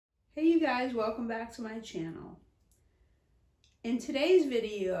Hey you guys, welcome back to my channel. In today's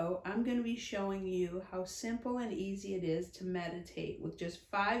video, I'm going to be showing you how simple and easy it is to meditate with just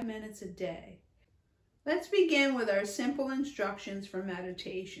 5 minutes a day. Let's begin with our simple instructions for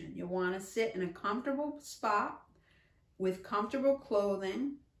meditation. You'll want to sit in a comfortable spot with comfortable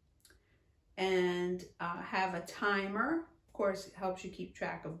clothing and have a timer. Of course, it helps you keep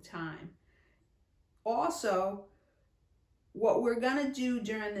track of time. Also, what we're going to do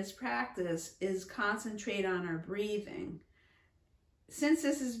during this practice is concentrate on our breathing. Since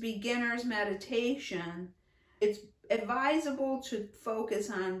this is beginner's meditation, it's advisable to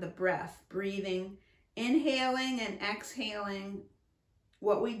focus on the breath, breathing, inhaling and exhaling.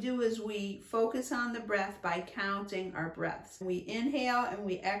 What we do is we focus on the breath by counting our breaths. We inhale and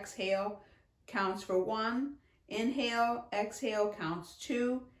we exhale, counts for 1. Inhale, exhale, counts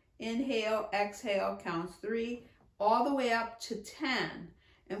 2. Inhale, exhale, counts 3. All the way up to 10.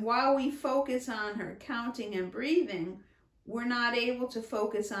 And while we focus on her counting and breathing, we're not able to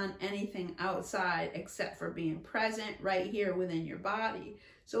focus on anything outside except for being present right here within your body.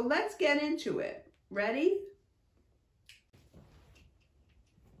 So let's get into it. Ready?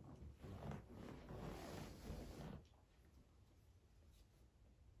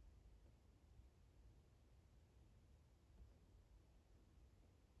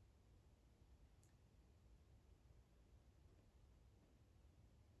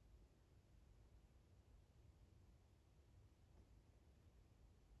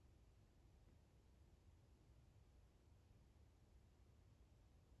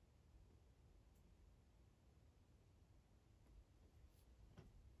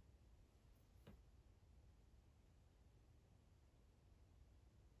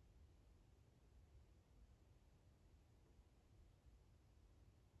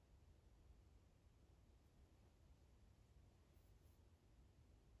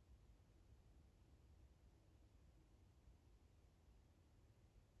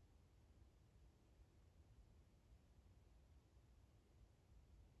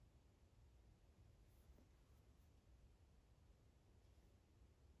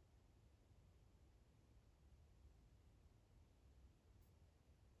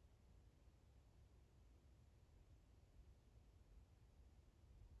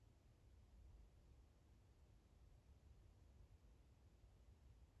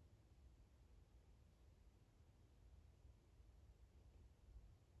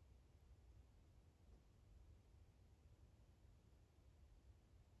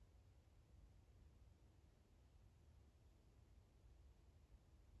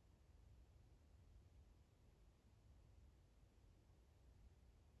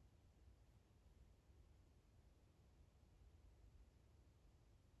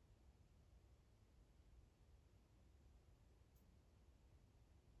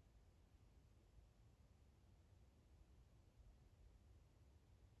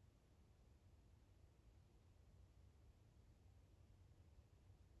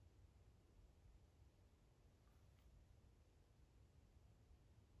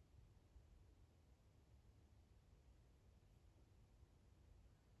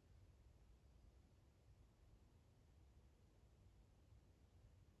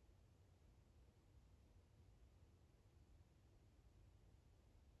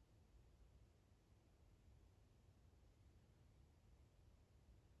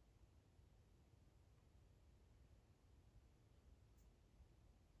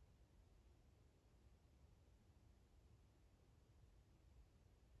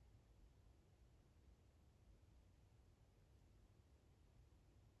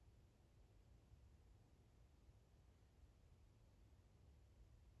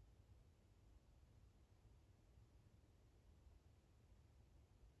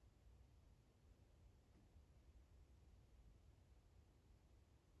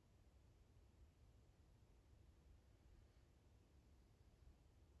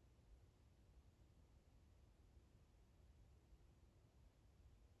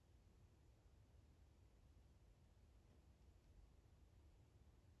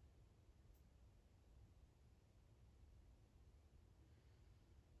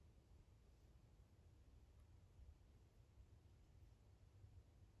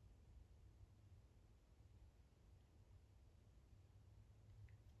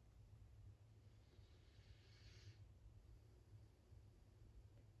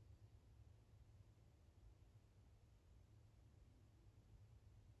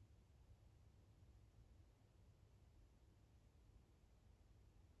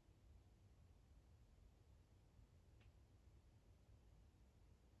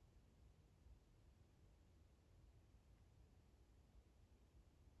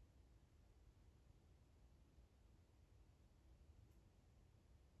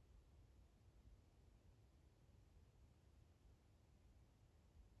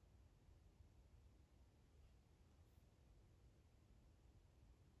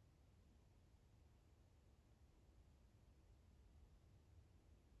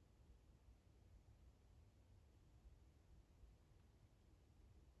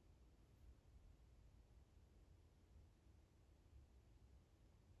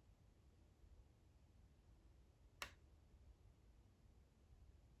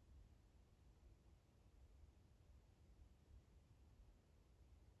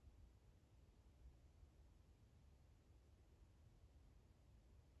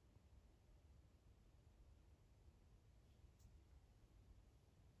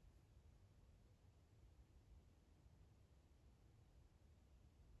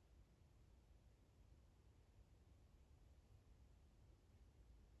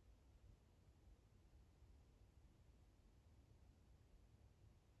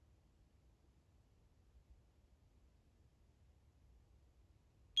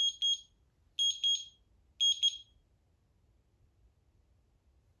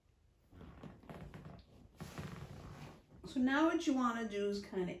 So now what you want to do is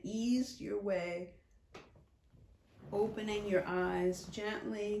kind of ease your way, opening your eyes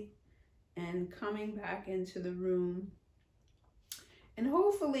gently and coming back into the room. And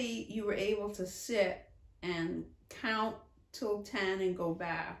hopefully you were able to sit and count till 10 and go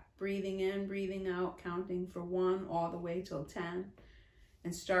back, breathing in, breathing out, counting for 1 all the way till 10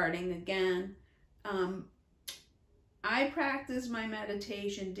 and starting again. I practice my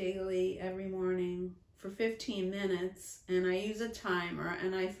meditation daily every morning for 15 minutes, and I use a timer,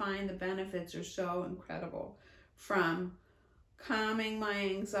 and I find the benefits are so incredible, from calming my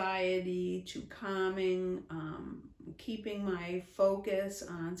anxiety to calming, keeping my focus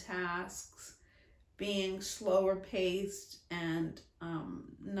on tasks, being slower paced and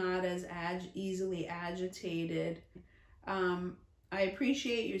not as easily agitated. I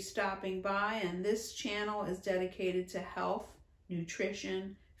appreciate you stopping by, and this channel is dedicated to health,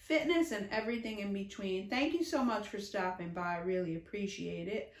 nutrition, fitness, and everything in between. Thank you so much for stopping by. I really appreciate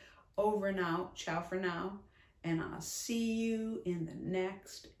it. Over and out. Ciao for now. And I'll see you in the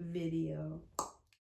next video.